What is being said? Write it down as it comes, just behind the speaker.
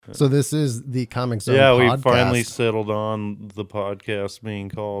So this is the Comic Zone Yeah, podcast. we finally settled on the podcast being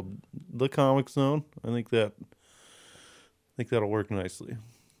called The Comic Zone. I think that'll work nicely.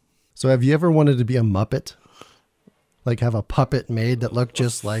 So have you ever wanted to be a Muppet? Like have a puppet made that looked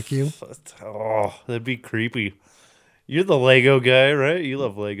just like you? Oh, that'd be creepy. You're the Lego guy, right? You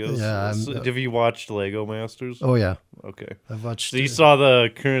love Legos. Yeah. Have you watched Lego Masters? Oh, yeah. Okay. I've watched So you saw the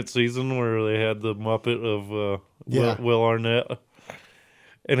current season where they had the Muppet of Will Arnett?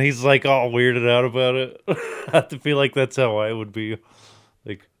 And he's like all weirded out about it. I have to feel like that's how I would be.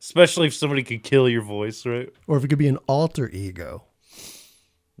 Like, especially if somebody could kill your voice, right? Or if it could be an alter ego.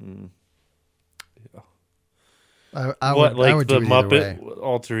 Yeah. I What, would, like I would the do it either way. Muppet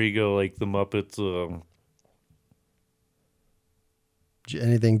alter ego, like the Muppets?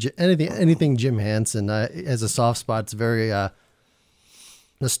 Anything Jim Henson as a soft spot. It's very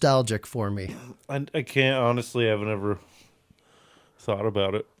nostalgic for me. I can't, honestly, I've never thought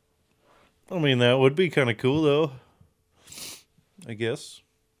about it. I mean, that would be kind of cool, though. I guess.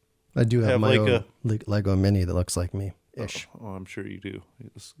 I do have my like own Lego mini that looks like me ish. Oh, I'm sure you do.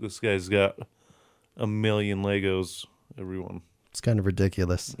 This guy's got 1 million Legos. Everyone. It's kind of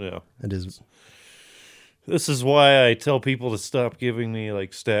ridiculous. Yeah, it is. This is why I tell people to stop giving me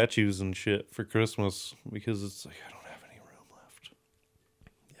like statues and shit for Christmas, because it's like I don't have any room left.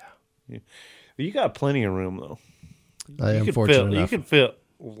 Yeah, you got plenty of room though. I am fortunate enough. You could fit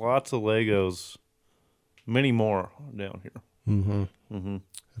lots of Legos, many more down here. Mm-hmm. Mm-hmm.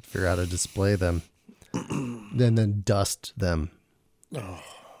 I'd figure out how to display them, then dust them. Oh,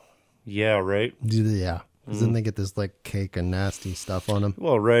 yeah, right. Yeah, because then they get this like cake and nasty stuff on them.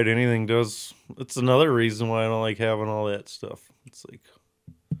 Well, right. Anything does. It's another reason why I don't like having all that stuff. It's like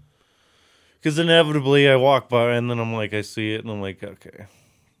because inevitably I walk by and then I'm like I see it and I'm like okay,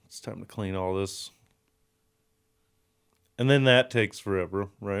 it's time to clean all this. And then that takes forever,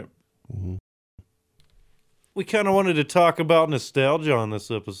 right? Mm-hmm. We kind of wanted to talk about nostalgia on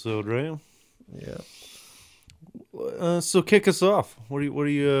this episode, right? Yeah. So kick us off. What do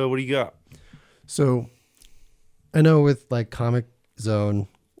you got? So, I know with like Comic Zone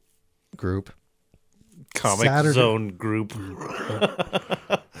group, Zone group.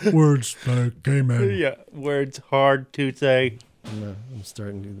 Words like amen. Yeah, words hard to say. I'm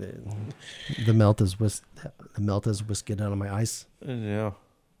starting to do the melt is whiskey down on my ice. Yeah.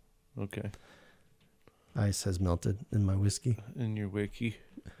 Okay. Ice has melted in my whiskey. In your wiki.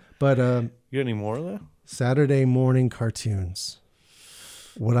 But you got any more of that? Saturday morning cartoons.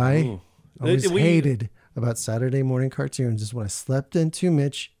 What I always hated about Saturday morning cartoons is when I slept in too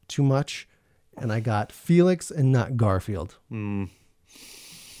much, and I got Felix and not Garfield. Mm.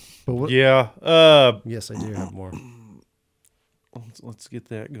 But what? Yeah. Yes, I do have more. Let's get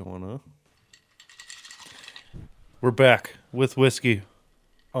that going, huh? We're back with whiskey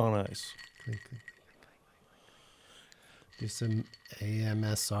on ice. Do some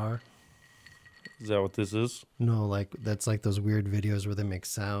AMSR. Is that what this is? No, like that's like those weird videos where they make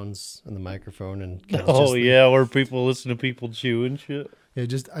sounds on the microphone and. Where people listen to people chew and shit. Yeah, I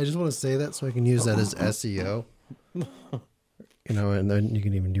just want to say that so I can use that as SEO. And then you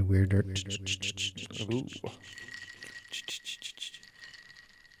can even do weirder. Ooh.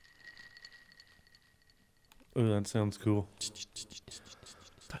 Oh, that sounds cool.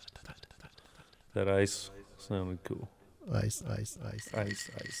 That ice sounded cool. Ice.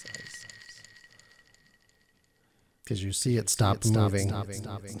 Because you see it stop moving.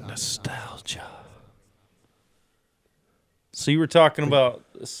 Nostalgia. So you were talking about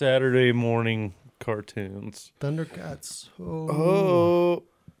Saturday morning cartoons. Thundercats. Oh.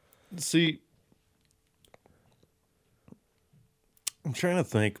 See, I'm trying to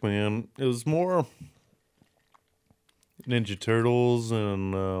think, man. It was more Ninja Turtles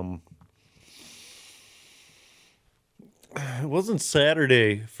and it wasn't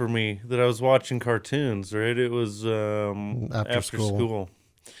Saturday for me that I was watching cartoons, right? It was after school.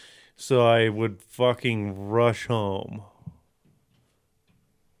 So I would fucking rush home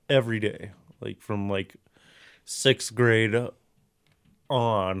every day, like from like 6th grade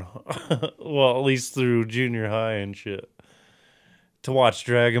on. Well, at least through junior high and shit, to watch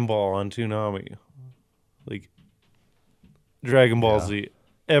Dragon Ball on Toonami. Like Dragon Ball Z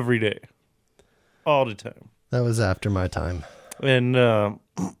every day, all the time. That was after my time. And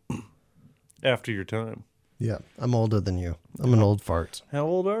after your time. Yeah, I'm older than you. I'm an old fart. How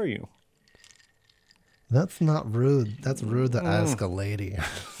old are you? That's not rude. That's rude to ask a lady.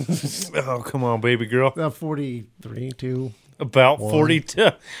 Oh, come on, baby girl. About 43, 2. About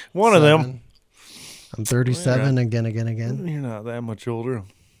 42. One of them. I'm 37 again. You're not that much older.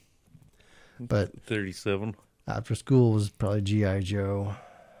 But 37. After school was probably G.I. Joe.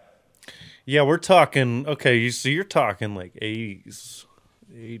 Yeah, we're talking. Okay, so you're talking like 80s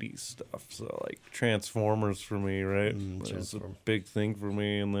stuff. So like Transformers for me, right? That was a big thing for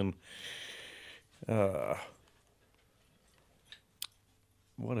me, and then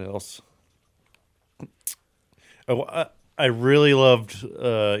what else? Oh, I really loved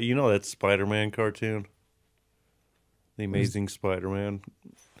that Spider-Man cartoon, The Amazing Spider-Man.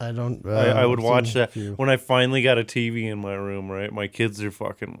 I don't. I would watch that when I finally got a TV in my room. Right, my kids are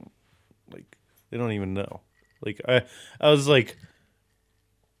fucking like they don't even know. Like I was like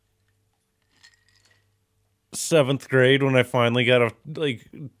 7th grade when I finally got a like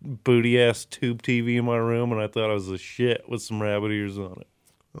booty ass tube TV in my room, and I thought I was the shit with some rabbit ears on it.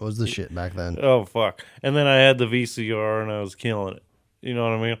 What was the shit back then? Oh fuck! And then I had the VCR, and I was killing it. You know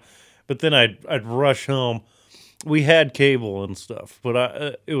what I mean? But then I'd rush home. We had cable and stuff,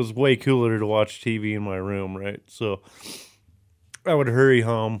 but it was way cooler to watch TV in my room, right? So I would hurry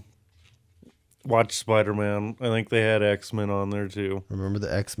home, watch Spider-Man. I think they had X-Men on there too. Remember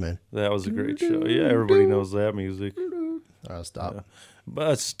the X-Men? That was a great show. Yeah, everybody knows that music. I'll stop. Yeah.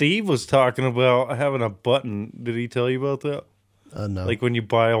 But Steve was talking about having a button. Did he tell you about that? No. Like when you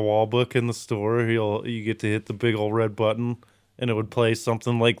buy a wall book in the store, you get to hit the big old red button, and it would play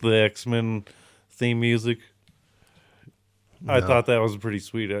something like the X-Men theme music. No. I thought that was a pretty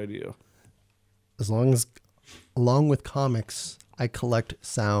sweet idea. Along with comics, I collect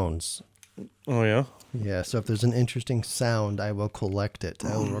sounds. Oh yeah. Yeah. So if there's an interesting sound, I will collect it.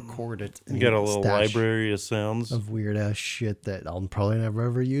 I will record it. You got a little library of sounds of weird ass shit that I'll probably never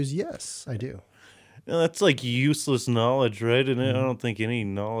ever use. Yes, I do. That's like useless knowledge, right? And I don't think any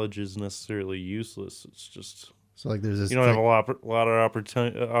knowledge is necessarily useless. It's just so like there's this. You don't have a lot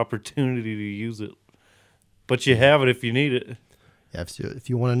of opportunity to use it, but you have it if you need it. Yeah, if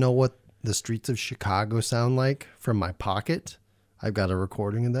you want to know what the streets of Chicago sound like from my pocket, I've got a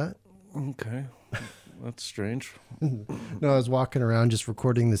recording of that. Okay, that's strange. No, I was walking around just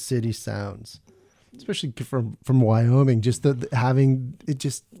recording the city sounds. Especially from Wyoming, just having it,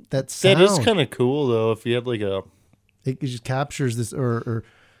 just that sound. That is kind of cool, though. If you had like it just captures this, or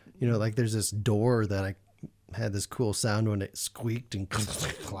like there's this door that I had this cool sound when it squeaked and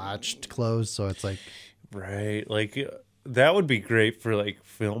clatched closed. So it's like, right, like that would be great for like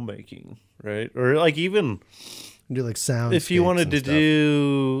filmmaking, right? Or like even do like sound. If you wanted to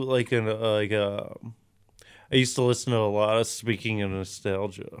do like I used to listen to a lot of Speaking of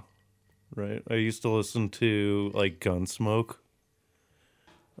Nostalgia. Right, I used to listen to like Gunsmoke,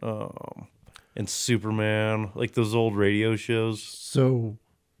 and Superman, like those old radio shows. So,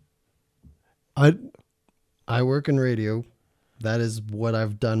 I work in radio. That is what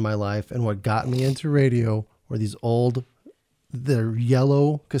I've done my life, and what got me into radio were these the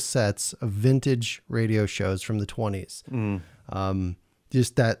yellow cassettes of vintage radio shows from the 20s.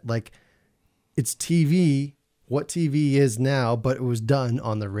 Just that, like, it's TV. What TV is now, but it was done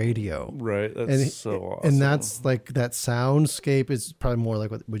on the radio. Right. That's so awesome. And that's like that soundscape is probably more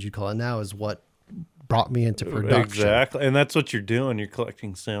like what would you call it now is what brought me into production. Exactly. And that's what you're doing. You're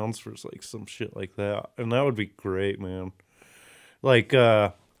collecting sounds for like some shit like that. And that would be great, man. Like,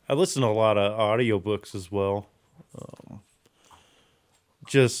 I listen to a lot of audiobooks as well.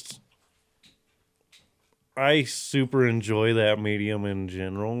 I super enjoy that medium in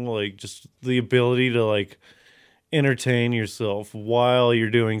general. Like just the ability to like entertain yourself while you're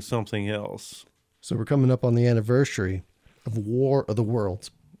doing something else. So we're coming up on the anniversary of War of the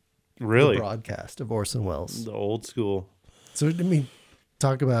Worlds. Really? The broadcast of Orson Welles. The old school. So let me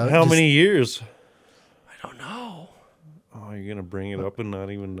talk about how many years? I don't know. Oh, you're gonna bring it up and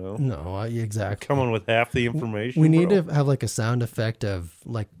not even know? No, exactly. Come on with half the information. We need to have like a sound effect of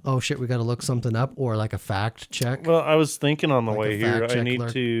like, oh shit, we got to look something up, or like a fact check. Well, I was thinking on the way here, I need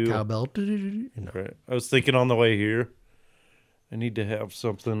to cowbell. Right. I was thinking on the way here, I need to have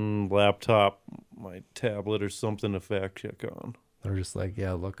something laptop, my tablet or something to fact check on. Or just like,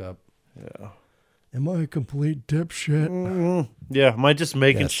 yeah, look up. Yeah. Am I a complete dipshit? Mm-hmm. Yeah, am I just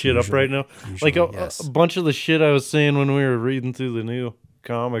making shit up right now? Like a bunch of the shit I was saying when we were reading through the new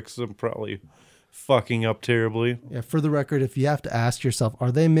comics, I'm probably fucking up terribly. Yeah, for the record, if you have to ask yourself,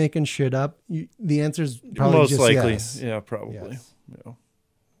 are they making shit up? The answer is probably most just likely. Yes. Yeah, probably. Yes. Yeah.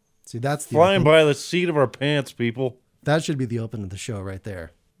 See, that's flying by the seat of our pants, people. That should be the open of the show right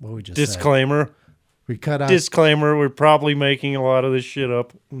there. What we just disclaimer. Said. We cut out. Disclaimer. We're probably making a lot of this shit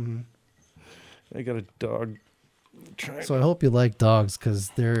up. Mm-hmm. I got a dog. So I hope you like dogs because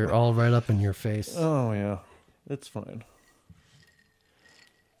they're all right up in your face. Oh, yeah. It's fine.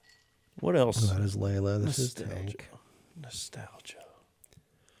 What else? That is Layla. This is Tank. Nostalgia.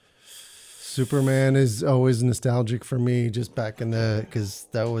 Superman is always nostalgic for me, just back in because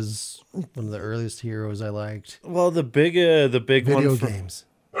that was one of the earliest heroes I liked. Well, the big Video one for games.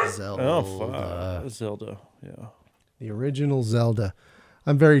 Zelda. oh fuck, Zelda, yeah. The original Zelda.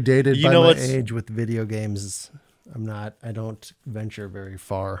 I'm very dated You by know my what's- age with video games. I don't venture very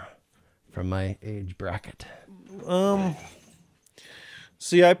far from my age bracket.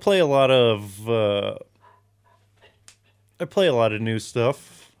 See, I play a lot of new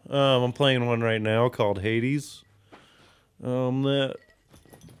stuff. I'm playing one right now called Hades. That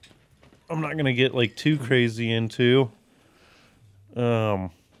I'm not gonna get like too crazy into. Because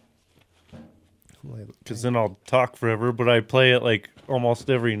then I'll talk forever. But I play it like almost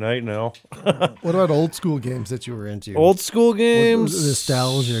every night now. What about old school games that you were into? Old school games, What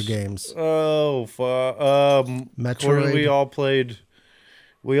nostalgia games? Oh, Metroid.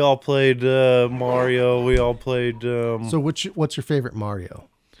 We all played Mario. We all played. So what's your favorite Mario?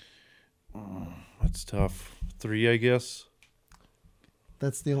 That's tough. 3, I guess.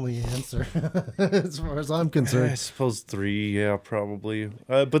 That's the only answer, as far as I'm I concerned. suppose 3. Yeah, probably.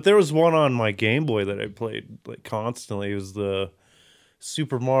 But there was one on my Game Boy that I played like constantly. It was the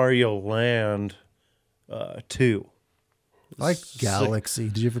Super Mario Land 2. I like Galaxy.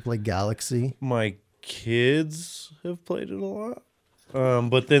 Did you ever play Galaxy? My kids have played it a lot.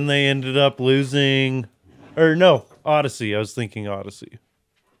 But then they ended up losing. Or no, Odyssey. I was thinking Odyssey.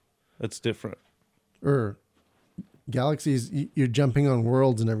 That's different. Or Galaxies, you're jumping on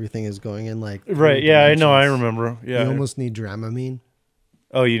worlds and everything is going in like Right, yeah, I know, I remember. Yeah. You almost need Dramamine.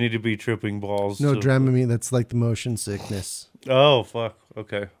 Oh, you need to be tripping balls. No, Dramamine, that's like the motion sickness. Oh, fuck.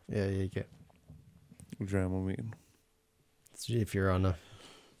 Okay. Yeah, you get. Dramamine. If you're on a.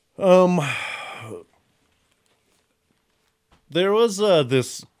 There was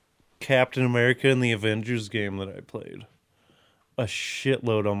this Captain America and the Avengers game that I played. A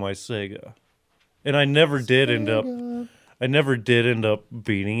shitload on my Sega. And I never did end up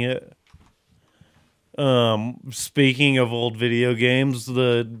beating it. Speaking of old video games,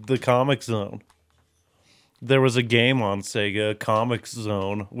 the Comic Zone. There was a game on Sega, Comic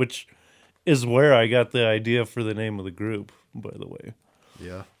Zone, which is where I got the idea for the name of the group, by the way.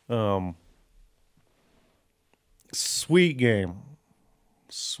 Yeah. Sweet game.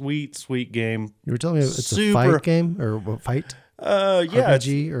 Sweet game. You were telling me it's Super- a fight game or what fight? Yeah,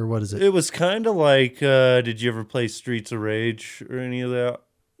 RPG or what is it? it was kind of like. Did you ever play Streets of Rage or any of that?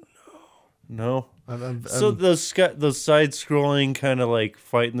 No. So those side-scrolling kind of like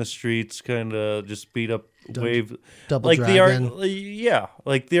fight in the streets, kind of just beat up wave, Double like Dragon.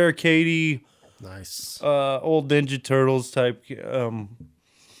 like the arcadey, Nice. old Ninja Turtles type.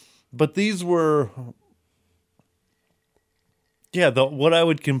 But these were. Yeah, what I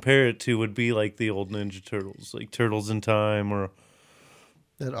would compare it to would be like the old Ninja Turtles, like Turtles in Time, or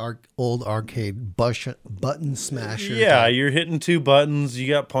That old arcade button smasher. yeah, type. you're hitting 2 buttons. You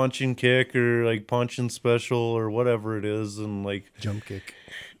got punch and kick, or like punch and special, or whatever it is, and like Jump kick.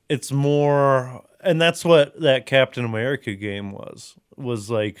 it's more, and that's what that Captain America game was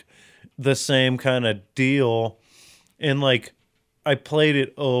like the same kind of deal, and like. I played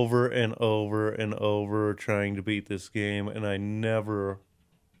it over and over and over trying to beat this game, and I never,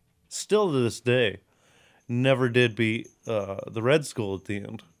 still to this day, never did beat the Red Skull at the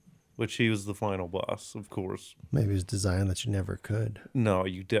end, which he was the final boss, of course. Maybe it's designed that you never could. No,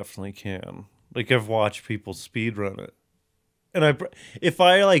 you definitely can. Like, I've watched people speedrun it. And if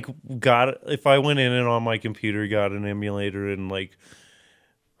I went in and on my computer, got an emulator and like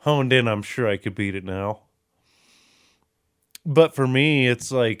honed in, I'm sure I could beat it now. But for me,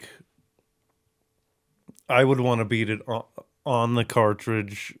 it's like I would want to beat it on the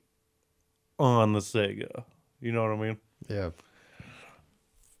cartridge on the Sega. You know what I mean? Yeah.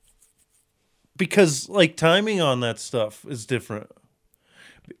 Because like timing on that stuff is different.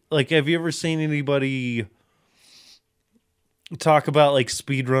 Like, have you ever seen anybody talk about like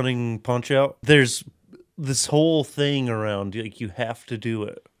speedrunning Punch-Out? There's this whole thing around like you have to do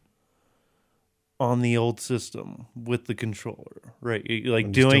it on the old system with the controller, right? Like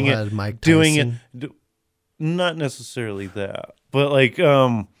And doing still it, had Mike doing Tyson. it. Not necessarily that, but like,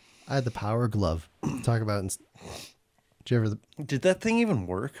 I had the Power Glove. Talk about. Did you ever? did that thing even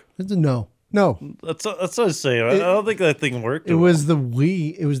work? No. That's what I was saying. I don't think that thing worked. It was the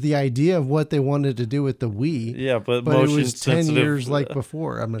Wii. It was the idea of what they wanted to do with the Wii. Yeah, but But it motion was 10 sensitive. years like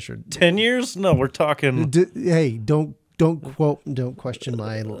before. I'm not sure. 10 years? No, we're talking. Hey, don't question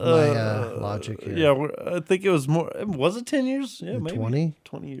my logic here. Yeah, I think it was more. Was it 10 years? Yeah, maybe 20?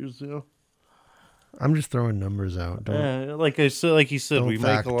 20 years. Yeah. I'm just throwing numbers out. Don't. Like I said, like you said, don't we make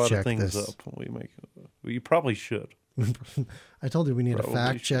fact a lot of check things this. up. We probably should. I told you we need Probably a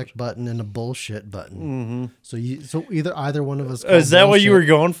fact check should. button and a bullshit button. Mm-hmm. So either one of us. Is that what you bullshit.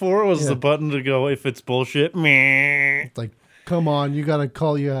 were going for? Was Yeah. the button to go if it's bullshit? Meh. It's like, come on, you got to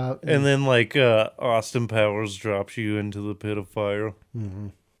call you out. And then like Austin Powers drops you into the pit of fire. Mm-hmm.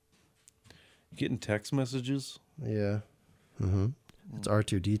 Getting text messages. Yeah. Mm-hmm. It's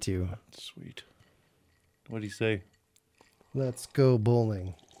R2D2. Sweet. What'd he say? Let's go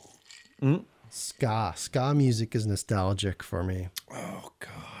bowling. Mm? Ska music is nostalgic for me. Oh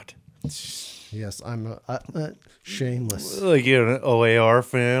God. Yes, I'm shameless. Like you're an OAR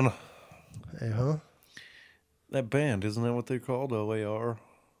fan. Hey, huh? That band, isn't that what they're called? OAR.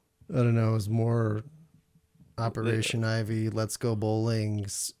 I don't know. It was more Operation Ivy, Let's Go Bowling,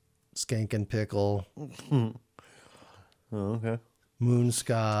 Skank and Pickle, Oh, okay. Moon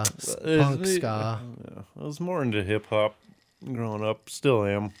Ska, Punk Ska. Yeah, I was more into hip hop growing up. Still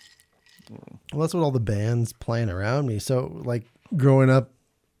am. Well, that's what all the bands playing around me. So, like, growing up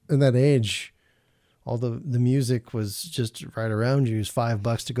in that age, all the music was just right around you. It was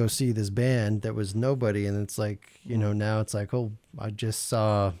 $5 to go see this band that was nobody. And it's like, now it's like, oh, I just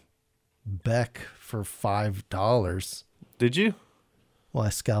saw Beck for $5. Did you? Well, I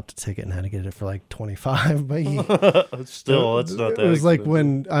scalped a ticket and had to get it for like $25. But Still, it's not that. It was like expensive.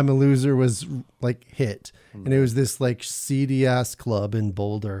 when I'm a Loser was like hit, and it was this like seedy ass club in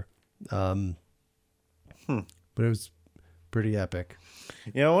Boulder. But it was pretty epic.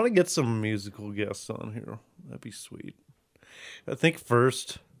 Yeah, I want to get some musical guests on here. That'd be sweet. I think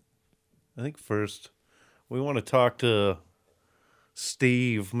first we want to talk to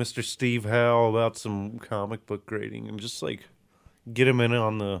Mr. Steve Howe, about some comic book grading and just like get him in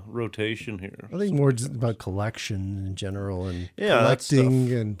on the rotation here. I think more just about collection in general and that stuff.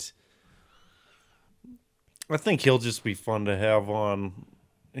 collecting, and I think he'll just be fun to have on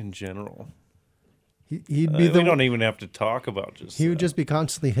in general. he'd be We don't even have to talk about just he would that. just be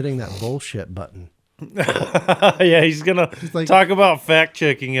constantly hitting that bullshit button. Yeah, he's gonna like- talk about fact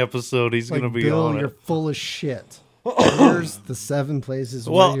checking episode. He's Like, gonna be Bill, on you're it. full of shit. Here's the 7 places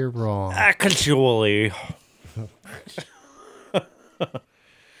Well, where you're wrong. Actually,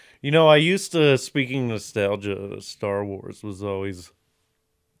 I used to, speaking nostalgia, Star Wars was always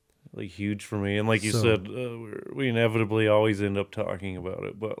like huge for me, and like you So- said, we inevitably always end up talking about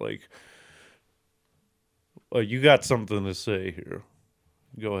it. But like, you got something to say here?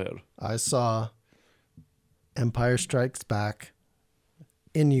 Go ahead. I saw Empire Strikes Back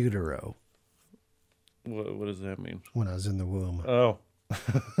in utero What does that mean? when I was in the womb. Oh,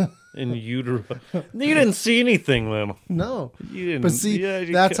 in utero. You didn't see anything then. No. You didn't. But see, yeah,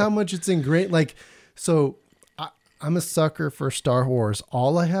 you that's ca- how much it's ingrained. Like, so I'm a sucker for Star Wars.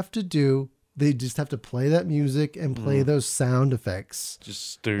 All I have to do, they just have to play that music and play those sound effects.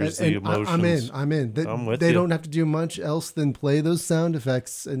 just stirs And the emotions. I'm in. I'm with they you. don't have to do much else than play those sound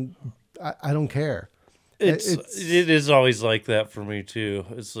effects, and I don't care. It is always like that for me too.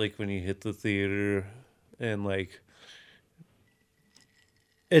 It's like when you hit the theater and like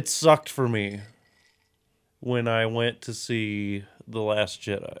it sucked for me when I went to see The Last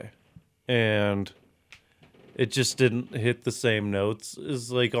Jedi and it just didn't hit the same notes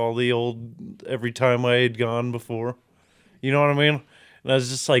as like all the old every time I had gone before. You know what I mean? And I was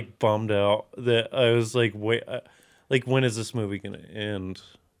just like bummed out that I was like, wait, like when is this movie gonna end?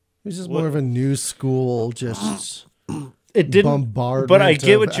 It was just more of a new school, just It didn't. bombardment. But I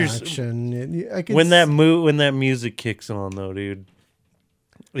get of what you're. action. I can When that music kicks on though, dude,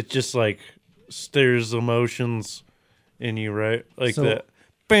 it just like stirs emotions in you, right? Like So- that.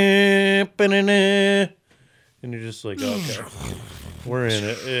 And you're just like, okay, we're in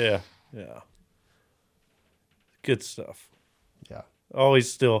it. Yeah. Good stuff. Yeah.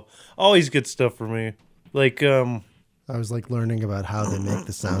 Always good stuff for me. Like, I was like learning about how they make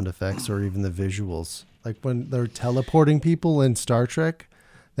the sound effects or even the visuals. Like when they're teleporting people in Star Trek,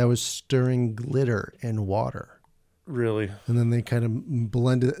 that was stirring glitter in water. really. And then they kind of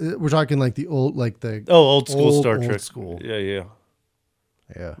blended. We're talking like the old, like the Old school Old Star Trek. school. Yeah.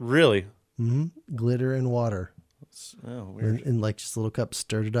 yeah, Really. glitter and water, Oh, weird. and like just a little cup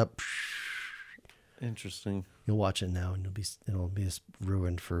stirred it up. Interesting. You'll watch it now, and it'll be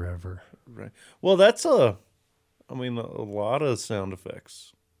ruined forever. Right. Well, that's a lot of sound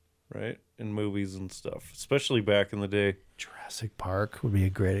effects, right? In movies and stuff, especially back in the day. Jurassic Park would be a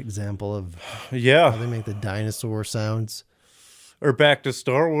great example of how Yeah. they make the dinosaur sounds. Or back to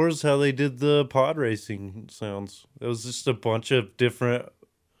Star Wars, how they did the pod racing sounds. It was just a bunch of different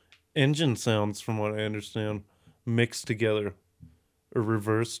engine sounds, from what I understand, mixed together. Or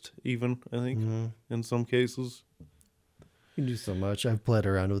reversed, even, I think, in some cases. You can do so much. I've played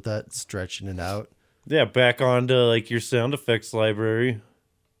around with that, stretching it out. Yeah, back onto like your sound effects library.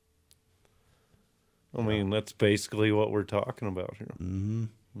 I mean, that's basically what we're talking about here. Mm-hmm.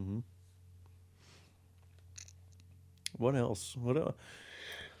 Mm-hmm. What else? What else?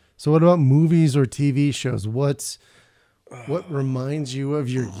 So, what about movies or TV shows? What reminds you of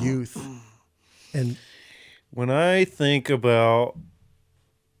your youth? And when I think about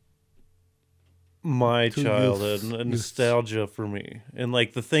my childhood, nostalgia for me, and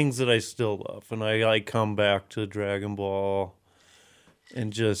like the things that I still love, and I like come back to Dragon Ball,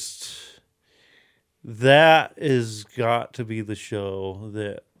 and just that has got to be the show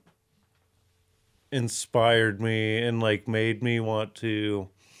that inspired me and like made me want to.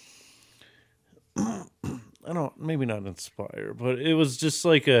 Maybe not inspire, but it was just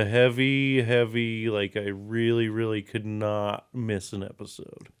like a heavy, like I really, really could not miss an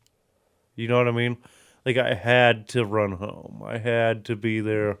episode. You know what I mean? Like I had to run home. I had to be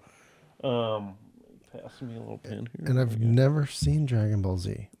there. Pass me a little pin here. And I've never seen Dragon Ball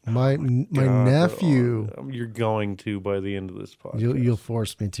Z. My nephew. You're going to by the end of this podcast. You'll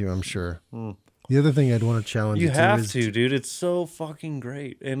force me to, I'm sure. The other thing I'd want to challenge you to have to, dude. It's so fucking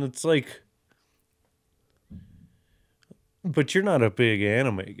great, and it's like. But you're not a big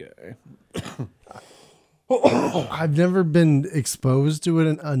anime guy. I've never been exposed to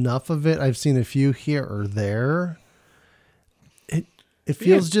it enough of it. I've seen a few here or there. It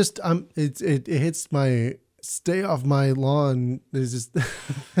feels just it hits my stay off my lawn. There's just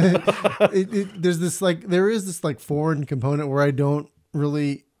there is this like foreign component where I don't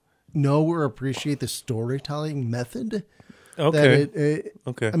really know or appreciate the storytelling method. Okay.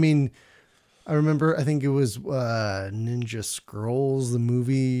 Okay. I mean, I remember, I think it was Ninja Scrolls, the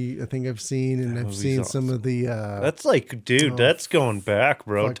movie I think I've seen, and I've seen awesome. Some of the... that's like, dude, that's going back,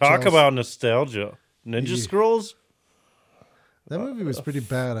 bro. Talk about nostalgia. Ninja Scrolls? That movie was pretty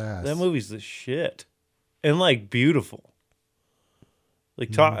badass. That movie's the shit. And, like, beautiful.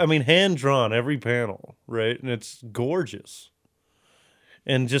 Like, I mean, hand-drawn, every panel, right? And it's gorgeous.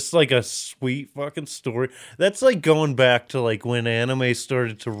 And just like a sweet fucking story. That's like going back to like when anime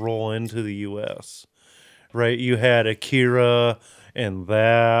started to roll into the US. Right? You had Akira and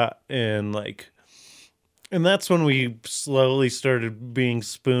that and like and that's when we slowly started being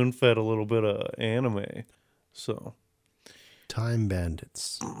spoon-fed a little bit of anime. So Time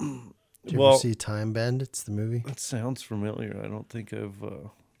Bandits. Did you ever see Time Bandits, the movie? It sounds familiar. I don't think I've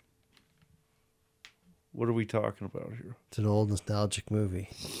what are we talking about here? It's an old nostalgic movie.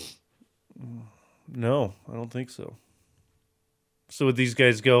 No, I don't think so. So would these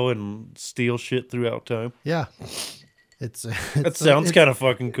guys go and steal shit throughout time? Yeah. That sounds kind of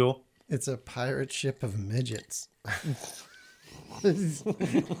fucking cool. It's a pirate ship of midgets.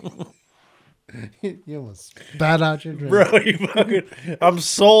 You almost spat out your drink. Bro, I'm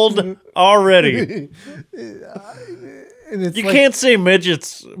sold already. And you can't say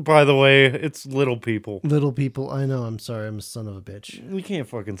midgets, by the way. It's little people. Little people. I know. I'm sorry. I'm a son of a bitch. You can't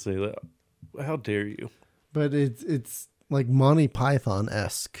fucking say that. How dare you? But it's like Monty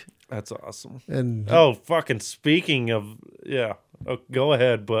Python-esque. That's awesome. And fucking speaking of, yeah. Go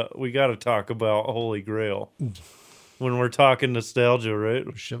ahead, but we got to talk about Holy Grail. When we're talking nostalgia, right?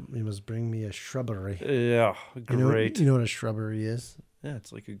 You must bring me a shrubbery. Yeah, great. You know what a shrubbery is? Yeah,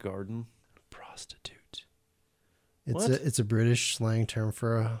 it's like a garden. Prostitute. It's a British slang term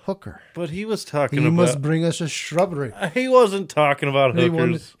for a hooker. But he was talking about... You must bring us a shrubbery. He wasn't talking about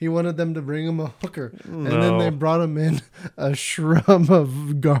hookers. He wanted them to bring him a hooker. No. And then they brought him in a shrub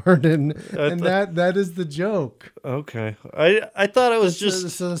of garden. And that is the joke. Okay. I thought it was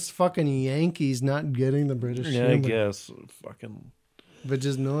just... This fucking Yankees not getting the British humor. I guess. Fucking... But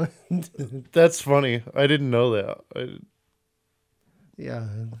just know it. That's funny. I didn't know that. Yeah.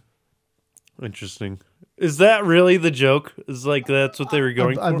 Interesting. Is that really the joke? Is like that's what they were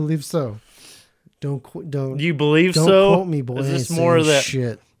going for? I believe so. Don't. You believe don't so? Don't quote me, boy. Is this more of that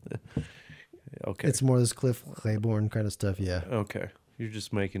shit? Okay. It's more this Cliff Claiborne kind of stuff. Yeah. Okay. You're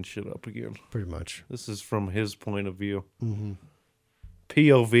just making shit up again. Pretty much. This is from his point of view. Mm-hmm.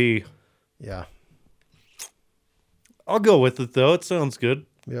 POV. Yeah. I'll go with it though. It sounds good.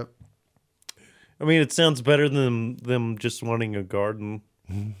 Yep. I mean, it sounds better than them just wanting a garden.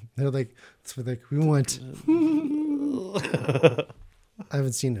 They're like, we want. I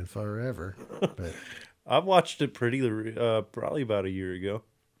haven't seen it forever, but I've watched it probably about a year ago.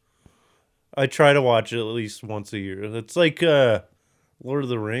 I try to watch it at least once a year. It's like Lord of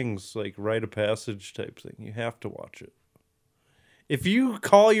the Rings, like rite of passage type thing. You have to watch it. If you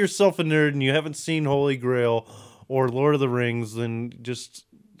call yourself a nerd and you haven't seen Holy Grail or Lord of the Rings, then just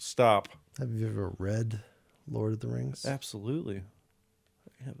stop. Have you ever read Lord of the Rings? Absolutely.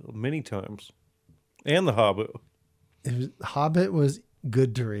 Many times. And The Hobbit. Hobbit was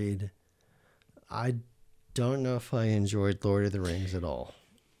good to read. I don't know if I enjoyed Lord of the Rings at all.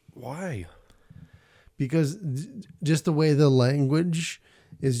 Why? Because just the way the language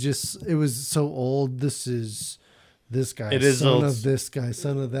is just, it was so old. This is this guy, it is son old. of this guy,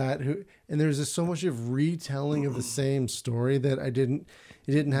 son of that. And there's just so much of retelling of the same story that it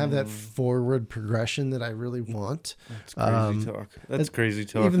didn't have that forward progression that I really want. That's crazy talk. That's crazy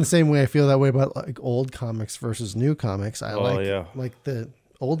talk. Even the same way I feel that way about like old comics versus new comics. I like the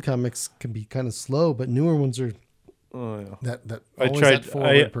old comics can be kind of slow, but newer ones are that always that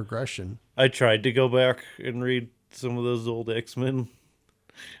forward progression. I tried to go back and read some of those old X-Men,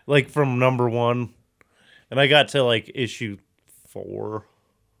 like from #1, and I got to like issue 4,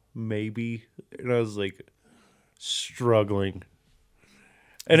 maybe, and I was like struggling.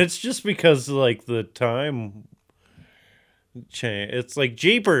 And it's just because like the time change. It's like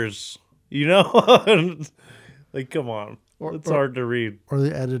Jeepers, you know? Like, come on. It's hard to read. Or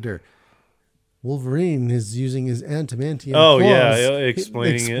the editor. Wolverine is using his adamantium claws. Yeah,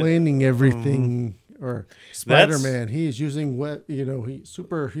 explaining everything. Or Spider-Man, he's using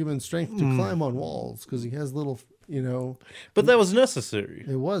superhuman strength to climb on walls because he has little, But that was necessary.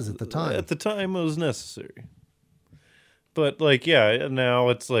 It was at the time. At the time, it was necessary. But like, yeah, now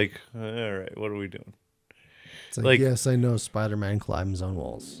it's like, all right, what are we doing? It's like yes, I know Spider-Man climbs on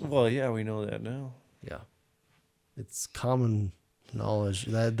walls. Well, yeah, we know that now. Yeah, it's common knowledge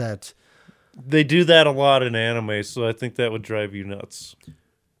that they do that a lot in anime, so I think that would drive you nuts.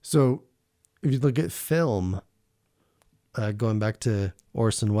 So, if you look at film, going back to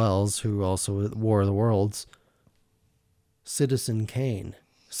Orson Welles, who also War of the Worlds, Citizen Kane.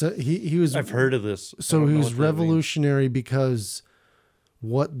 So he was. I've heard of this. So he was revolutionary because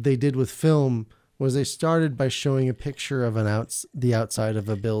what they did with film was they started by showing a picture of the outside of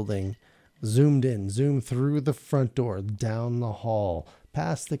a building, zoomed through the front door, down the hall,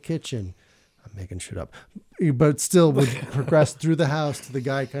 past the kitchen. I'm making shit up, but still would progress through the house to the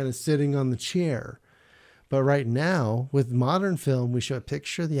guy kind of sitting on the chair. But right now, with modern film, we show a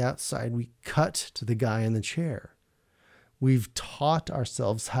picture of the outside. We cut to the guy in the chair. We've taught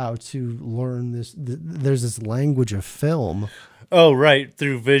ourselves how to learn this. There's this language of film. Oh, right.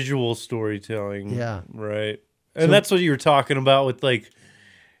 Through visual storytelling. Yeah. Right. And that's what you were talking about with like,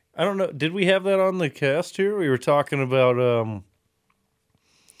 I don't know. Did we have that on the cast here? We were talking about,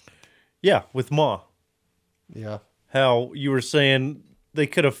 with Ma. Yeah. How you were saying they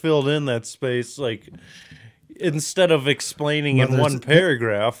could have filled in that space, like, instead of explaining in one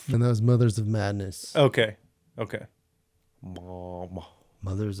paragraph. And that was Mothers of Madness. Okay. Mom.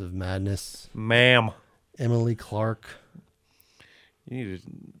 Mothers of Madness. Ma'am. Emily Clark. You need to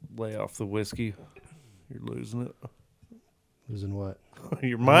lay off the whiskey. You're losing it. Losing what?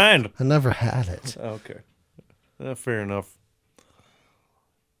 Your mind. I never had it. Okay. Fair enough.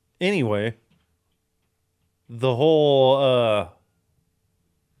 Anyway, the whole,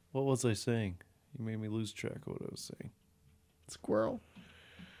 what was I saying? You made me lose track of what I was saying. Squirrel.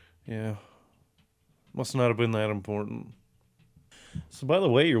 Yeah. Must not have been that important. So, by the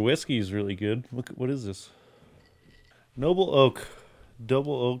way, your whiskey is really good. Look, what is this? Noble Oak,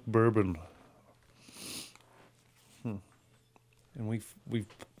 Double Oak Bourbon. And we've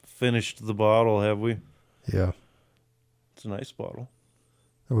finished the bottle, have we? Yeah. It's a nice bottle.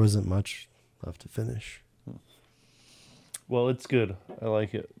 There wasn't much left to finish. Well, it's good. I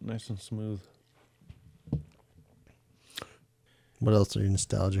like it. Nice and smooth. What else are you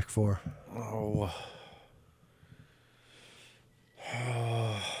nostalgic for? Oh.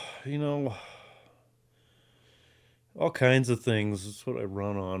 All kinds of things. It's what I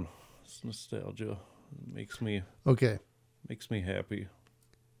run on. It's nostalgia. It makes me happy.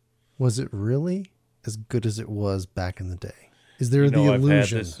 Was it really as good as it was back in the day? Is there the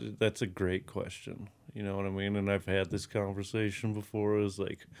illusion? That's a great question. You know what I mean? And I've had this conversation before. It was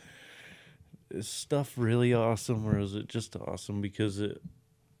like, is stuff really awesome, or is it just awesome because it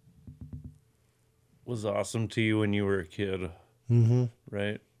was awesome to you when you were a kid? Mm-hmm.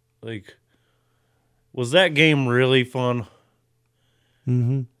 Right? Like, was that game really fun?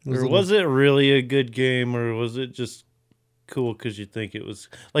 Mm-hmm. Or was it really a good game, or was it just cool because you think it was?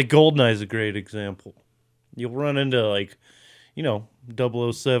 Like, GoldenEye is a great example. You'll run into, like,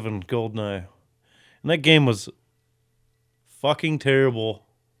 007 GoldenEye. And that game was fucking terrible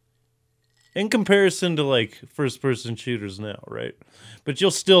in comparison to, like, first-person shooters now, right? But you'll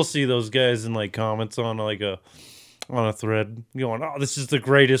still see those guys in, like, comments on, like, on a thread going, oh, this is the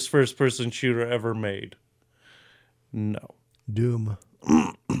greatest first-person shooter ever made. No. Doom.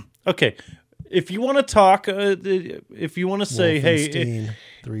 Okay. If you want to talk, if you want to say, hey,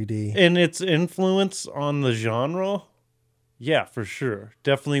 3D. And its influence on the genre, yeah, for sure.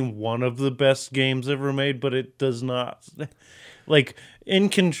 Definitely one of the best games ever made, but it does not like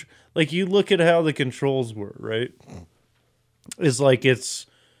like you look at how the controls were, right? Is like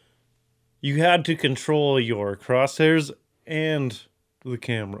you had to control your crosshairs and the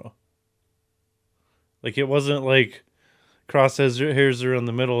camera. Like it wasn't like crosshairs are in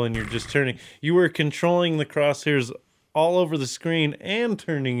the middle and you're just turning. You were controlling the crosshairs all over the screen and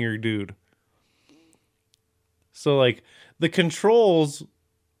turning your dude. So like the controls.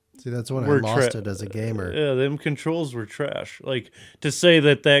 See, that's when I lost it as a gamer. Yeah, them controls were trash. Like to say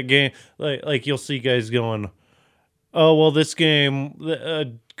that game, like you'll see guys going, "Oh well, this game,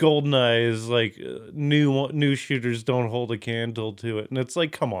 GoldenEye is like new shooters don't hold a candle to it," and it's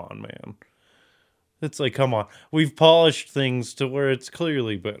like, come on, man. It's like, come on. We've polished things to where it's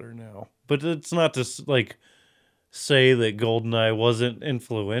clearly better now, but it's not to like say that GoldenEye wasn't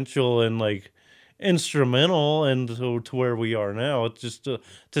influential and like instrumental and to where we are now. It's just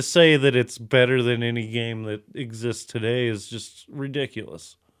to say that it's better than any game that exists today is just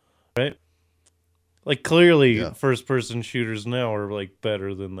ridiculous, right? Like clearly first person shooters now are like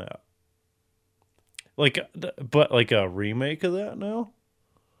better than that. Like but like a remake of that now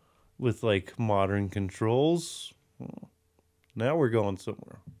with like modern controls, now we're going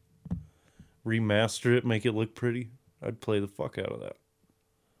somewhere. Remaster it, make it look pretty. I'd play the fuck out of that.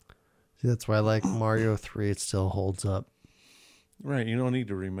 See, that's why I like Mario 3. It still holds up. Right, you don't need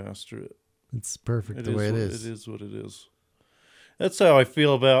to remaster it. It's perfect the way it is. It is what it is. That's how I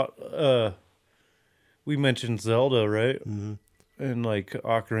feel about, we mentioned Zelda, right? Mm-hmm. And like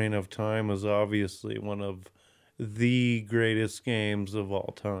Ocarina of Time is obviously one of the greatest games of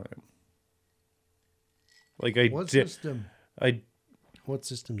all time. Like what system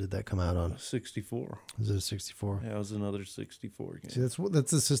did that come out on? 64. Was it a 64? Yeah, it was another 64 game. See,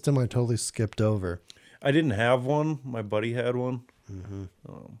 that's a system I totally skipped over. I didn't have one. My buddy had one. Mm-hmm.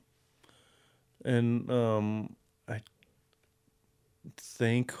 I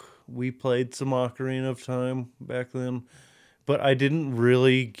think we played some Ocarina of Time back then, but I didn't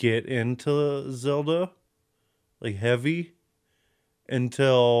really get into Zelda, like heavy,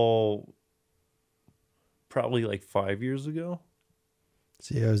 until probably like 5 years ago.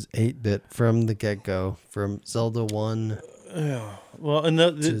 See, I was 8-bit from the get-go, from Zelda 1 yeah. Well, and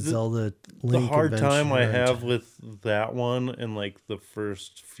to Zelda Link the hard Adventure time I have with that one and like the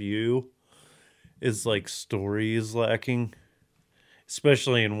first few is like story is lacking,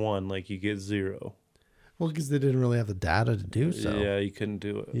 especially in 1. Like you get 0. Well, because they didn't really have the data to do so. Yeah, you couldn't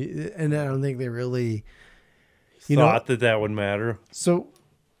do it. And I don't think they really thought that would matter. So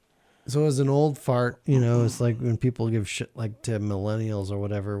as an old fart, it's like when people give shit like to millennials or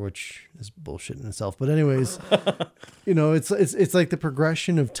whatever, which is bullshit in itself. But anyways, it's like the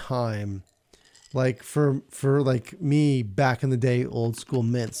progression of time. Like for like me back in the day, old school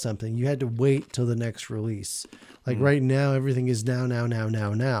meant something. You had to wait till the next release. Like right now, everything is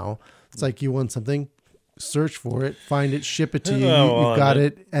now. It's like you want something, search for it, find it, ship it to you. You've got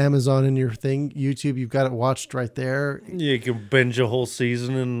it. Amazon in your thing. YouTube, you've got it watched right there. Yeah, you can binge a whole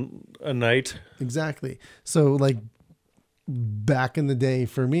season in a night. Exactly. So like back in the day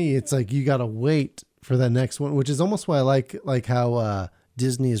for me, it's like you got to wait for the next one, which is almost why I like how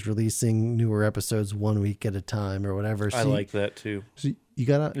Disney is releasing newer episodes 1 week at a time or whatever. So I like that too. So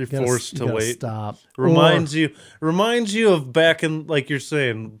you're forced to wait. Stop. Reminds you of back in, like you're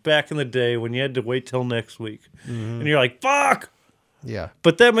saying, back in the day when you had to wait till next week, and you're like, "Fuck." Yeah.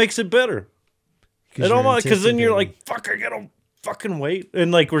 But that makes it better. Because then you're like, "Fuck, I gotta fucking wait,"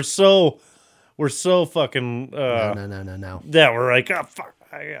 and like we're so fucking no. Yeah, we're like, "Oh fuck,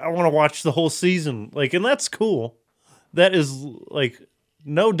 I want to watch the whole season," like, and that's cool. That is like,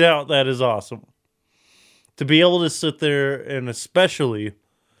 no doubt, that is awesome. To be able to sit there, and especially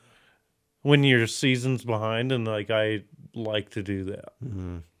when your season's behind, and like I like to do that,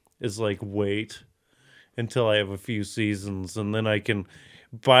 is like wait until I have a few seasons, and then I can,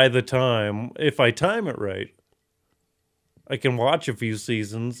 by the time, if I time it right, I can watch a few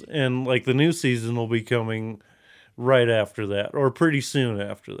seasons, and like the new season will be coming right after that, or pretty soon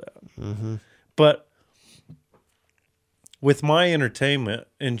after that. But with my entertainment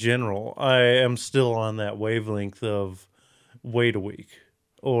in general, I am still on that wavelength of wait a week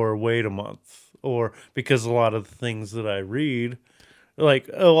or wait a month, or because a lot of the things that I read, like,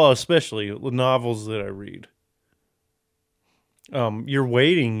 especially the novels that I read, you're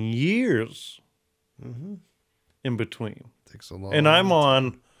waiting years in between. Takes a long and I'm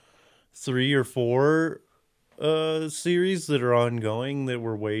on 3 or 4 series that are ongoing that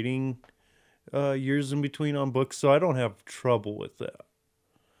we're waiting years in between on books, so I don't have trouble with that.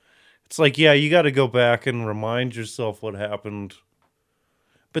 It's like, yeah, you got to go back and remind yourself what happened.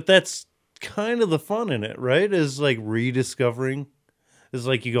 But that's kind of the fun in it, right? Is like rediscovering. Is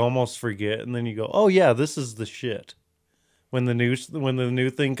like you almost forget, and then you go, "Oh yeah, this is the shit." When the new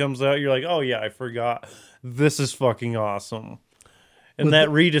thing comes out, you're like, "Oh yeah, I forgot. This is fucking awesome." And that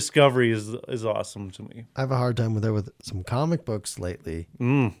rediscovery is awesome to me. I have a hard time with it with some comic books lately.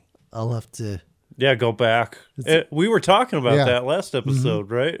 I'll have to. Yeah, go back. We were talking about that last episode,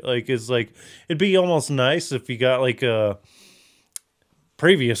 right? Like, it's like it'd be almost nice if you got like a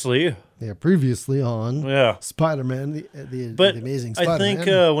previously on Spider-Man, the Amazing Spider-Man. I think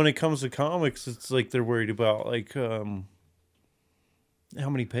when it comes to comics, it's like they're worried about like how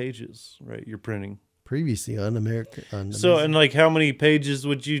many pages, right? You're printing previously on America. And like how many pages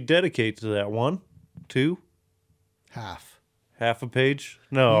would you dedicate to that? 1, 2, half a page?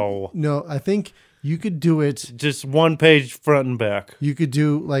 No, I think you could do it just 1 page front and back. You could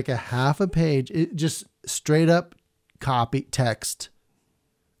do like a half a page, just straight up copy text.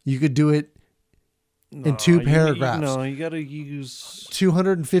 You could do it in 2 paragraphs. You got to use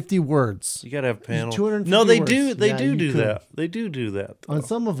 250 words. You got to have panels. No, they do. They do that. They do that. Though. On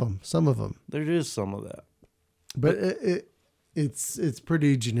some of them. There is some of that. But it's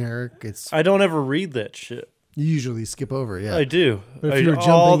pretty generic. I don't ever read that shit. You usually skip over, yeah. I do. But if you're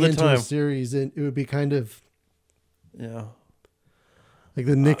jumping into a series, it would be kind of like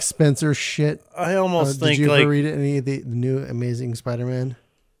the Nick Spencer shit. I almost think. Did you ever read any of the new Amazing Spider-Man?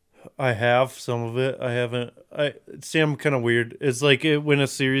 I have some of it. I haven't. I'm kind of weird. It's like when a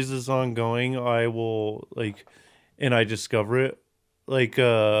series is ongoing, I will and I discover it. Like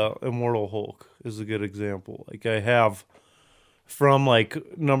Immortal Hulk is a good example. Like I have from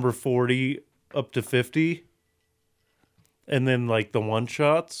like number 40 up to 50, and then like the one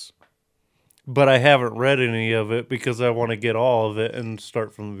shots. But I haven't read any of it because I want to get all of it and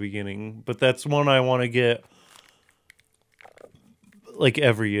start from the beginning. But that's one I want to get like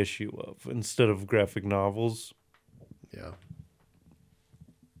every issue of instead of graphic novels. Yeah.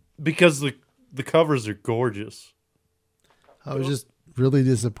 Because the covers are gorgeous. I was just really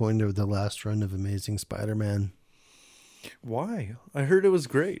disappointed with the last run of Amazing Spider-Man. Why? I heard it was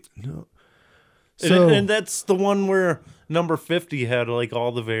great. No. So, and that's the one where number 50 had like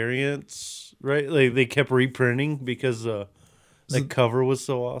all the variants, right? Like they kept reprinting because the cover was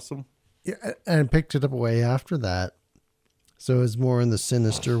so awesome. Yeah, and picked it up way after that. So it's more in the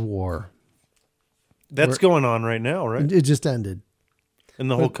Sinister War. That's going on right now, right? It just ended. And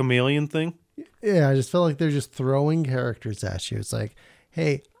the whole chameleon thing? Yeah, I just felt like they're just throwing characters at you. It's like,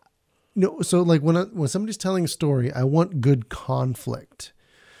 hey, so like when somebody's telling a story, I want good conflict.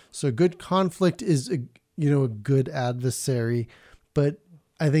 So good conflict is a good adversary, but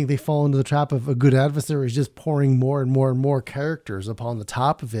I think they fall into the trap of a good adversary is just pouring more and more and more characters upon the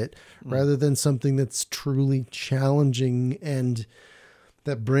top of it, rather than something that's truly challenging and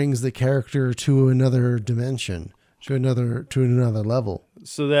that brings the character to another dimension, to another level.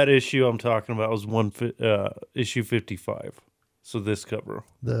 So that issue I'm talking about was issue 55. So this cover,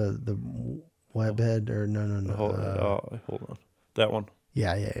 the webhead or no. Hold on, that one.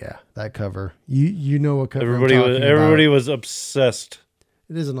 Yeah. That cover. You know what cover everybody was obsessed.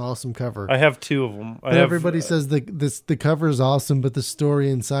 It is an awesome cover. I have 2 of them. Everybody says the cover is awesome, but the story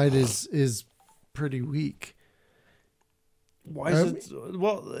inside is pretty weak. Why is it?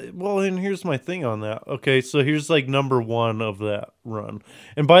 Well, and here's my thing on that. Okay, so here's like number 1 of that run.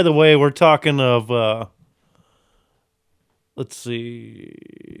 And by the way, we're talking of let's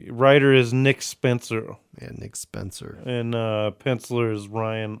see, writer is Nick Spencer. Yeah, Nick Spencer. And penciler is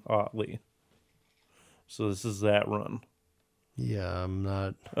Ryan Ottley. So this is that run. Yeah, I'm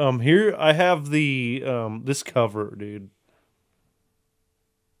not. Here I have the this cover, dude.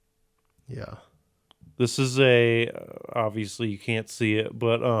 Yeah. This is obviously you can't see it,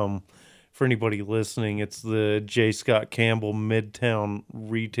 but for anybody listening, it's the J. Scott Campbell Midtown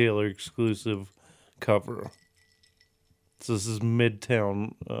retailer exclusive cover. So this is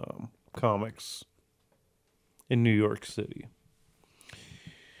Midtown Comics in New York City.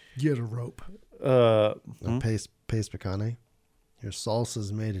 Get a rope. Pace Picane. Your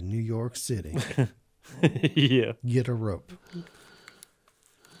salsa's made in New York City. Yeah. Get a rope.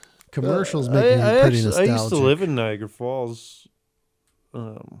 Commercials make me pretty nostalgic. I used to live in Niagara Falls,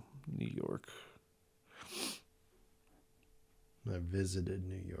 New York. I visited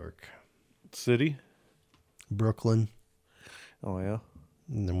New York City, Brooklyn. Oh yeah,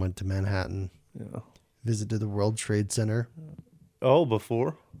 and then went to Manhattan. Yeah, visited the World Trade Center. Oh,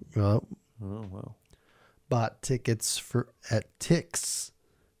 before. Well, oh wow. Bought tickets at Tix,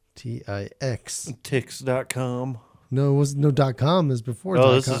 Tix. Tix.com. No, it was no .com. It was before.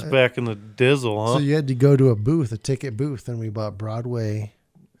 Oh, this is back in the Dizzle, huh? So you had to go to a booth, a ticket booth, and we bought Broadway.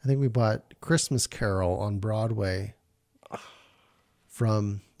 I think we bought Christmas Carol on Broadway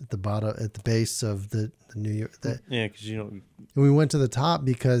from at the base of the New York. Yeah, because you don't. And we went to the top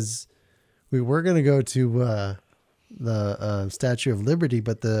because we were going to go to the Statue of Liberty,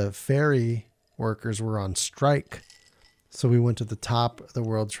 but the ferry workers were on strike. So we went to the top of the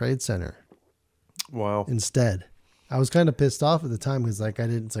World Trade Center. Wow. Instead. I was kind of pissed off at the time because like I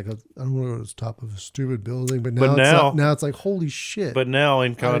don't want to go to the top of a stupid building, but now it's like holy shit. But now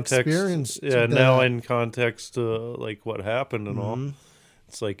in context, in context, like what happened and all,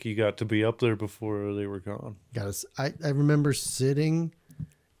 it's like you got to be up there before they were gone. I remember sitting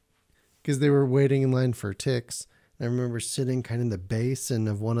because they were waiting in line for ticks. I remember sitting kind of in the basin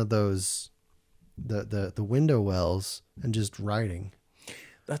of one of those the window wells and just writing.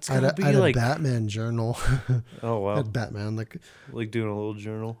 That's gotta be like a Batman journal. Oh wow! Had Batman like doing a little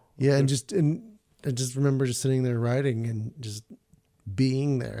journal. Yeah, and I just remember just sitting there writing and just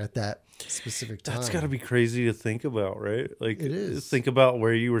being there at that specific time. That's got to be crazy to think about, right? Like it is. Think about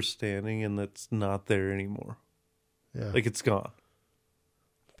where you were standing and that's not there anymore. Yeah, like it's gone.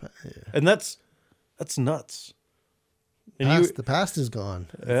 But, yeah. And that's nuts. And the past is gone.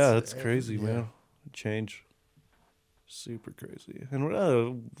 That's crazy, man. Change. Super crazy. And in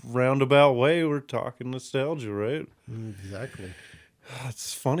a roundabout way, we're talking nostalgia, right? Exactly.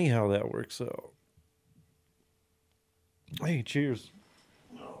 It's funny how that works out. Hey, cheers.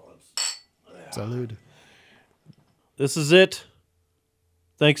 Salud. This is it.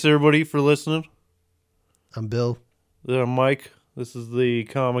 Thanks, everybody, for listening. I'm Bill. I'm Mike. This is the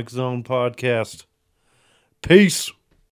Comic Zone Podcast. Peace.